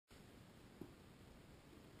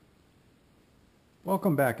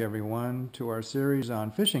Welcome back everyone to our series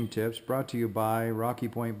on fishing tips brought to you by Rocky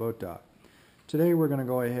Point Boat Dock. Today we're going to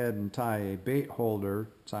go ahead and tie a bait holder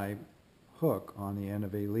type hook on the end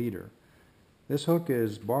of a leader. This hook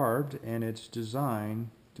is barbed and it's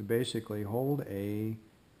designed to basically hold an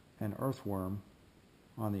earthworm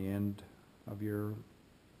on the end of your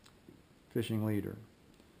fishing leader.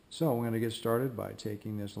 So we're going to get started by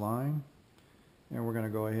taking this line and we're going to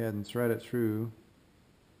go ahead and thread it through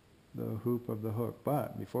the hoop of the hook.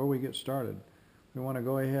 But before we get started, we want to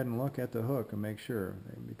go ahead and look at the hook and make sure.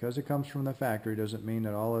 Because it comes from the factory doesn't mean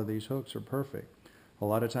that all of these hooks are perfect. A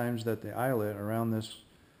lot of times that the eyelet around this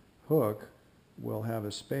hook will have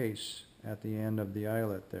a space at the end of the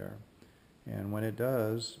eyelet there. And when it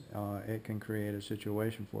does, it can create a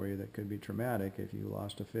situation for you that could be traumatic if you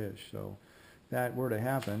lost a fish. So if that were to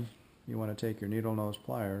happen, you want to take your needle nose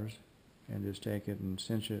pliers and just take it and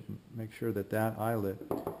cinch it and make sure that that eyelet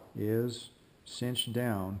is cinched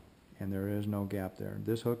down and there is no gap there.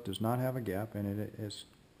 This hook does not have a gap, and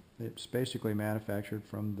it's basically manufactured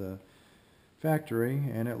from the factory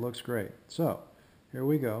and it looks great. So here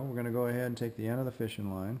we go. We're going to go ahead and take the end of the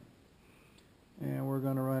fishing line and we're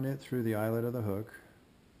going to run it through the eyelet of the hook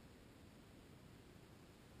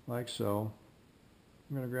like so.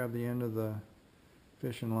 We're going to grab the end of the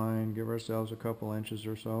fishing line, give ourselves a couple inches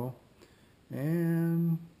or so,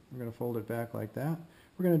 and we're going to fold it back like that.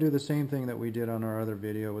 We're going to do the same thing that we did on our other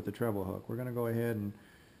video with the treble hook. We're going to go ahead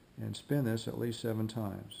and spin this at least 7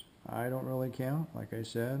 times. I don't really count, like I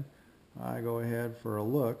said. I go ahead for a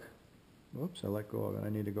look. Whoops, I let go of it. I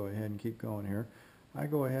need to go ahead and keep going here. I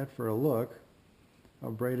go ahead for a look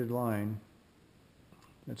of braided line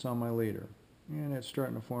that's on my leader. And it's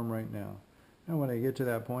starting to form right now. And when I get to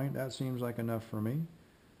that point, that seems like enough for me.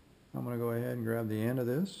 I'm going to go ahead and grab the end of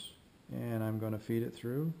this and I'm going to feed it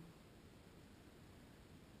through.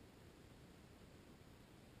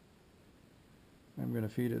 I'm going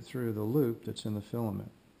to feed it through the loop that's in the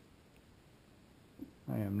filament.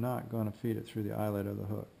 I am not going to feed it through the eyelet of the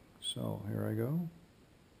hook. So here I go.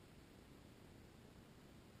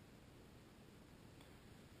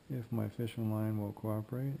 If my fishing line will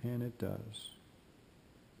cooperate, and it does.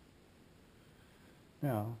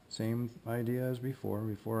 Now, same idea as before.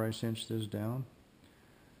 Before I cinch this down,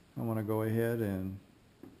 I want to go ahead and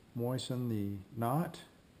moisten the knot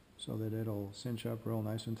so that it'll cinch up real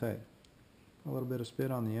nice and tight. A little bit of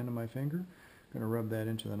spit on the end of my finger. I'm going to rub that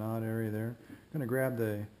into the knot area there. I'm going to grab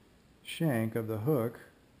the shank of the hook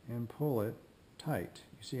and pull it tight.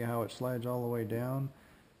 You see how it slides all the way down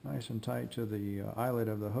nice and tight to the eyelet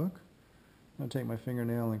of the hook. I'm going to take my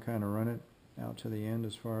fingernail and kind of run it out to the end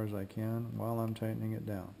as far as I can while I'm tightening it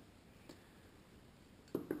down.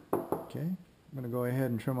 Okay, I'm going to go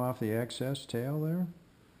ahead and trim off the excess tail there.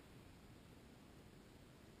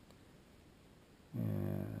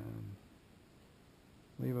 And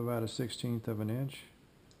leave about a 1/16 of an inch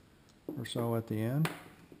or so at the end.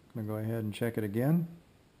 I'm going to go ahead and check it again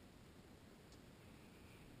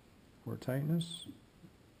for tightness.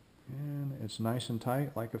 And it's nice and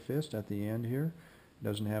tight like a fist at the end here. It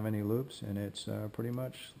doesn't have any loops, and it's pretty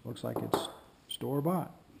much looks like it's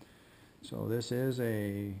store-bought. So this is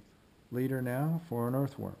a leader now for an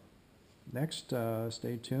earthworm. Next,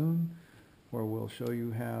 stay tuned where we'll show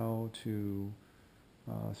you how to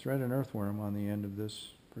thread an earthworm on the end of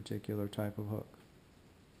this particular type of hook.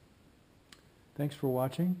 Thanks for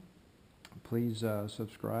watching. Please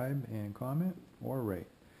subscribe and comment or rate.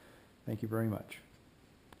 Thank you very much.